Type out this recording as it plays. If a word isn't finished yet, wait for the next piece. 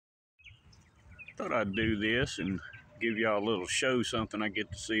Thought I'd do this and give y'all a little show, something I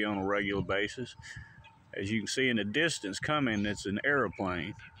get to see on a regular basis. As you can see in the distance coming, it's an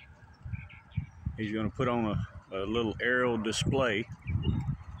aeroplane. He's going to put on a little aerial display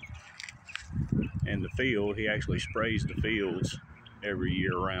in the field. He actually sprays the fields every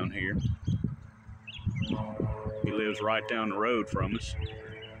year around here. He lives right down the road from us.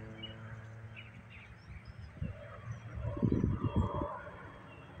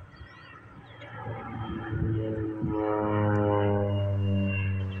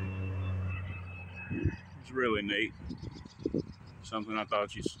 It's really neat. Something I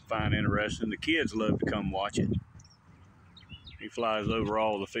thought you'd find interesting. The kids love to come watch it. He flies over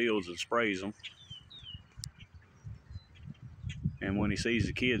all the fields and sprays them. And when he sees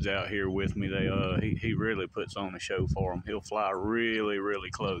the kids out here with me, he really puts on a show for them. He'll fly really, really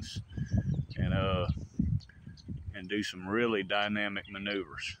close and do some really dynamic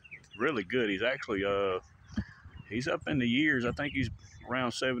maneuvers. Really good. He's actually he's up in the years. I think he's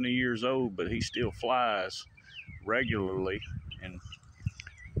around 70 years old, but he still flies regularly and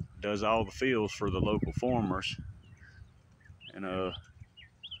does all the fields for the local farmers. And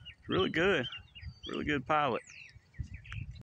really good pilot.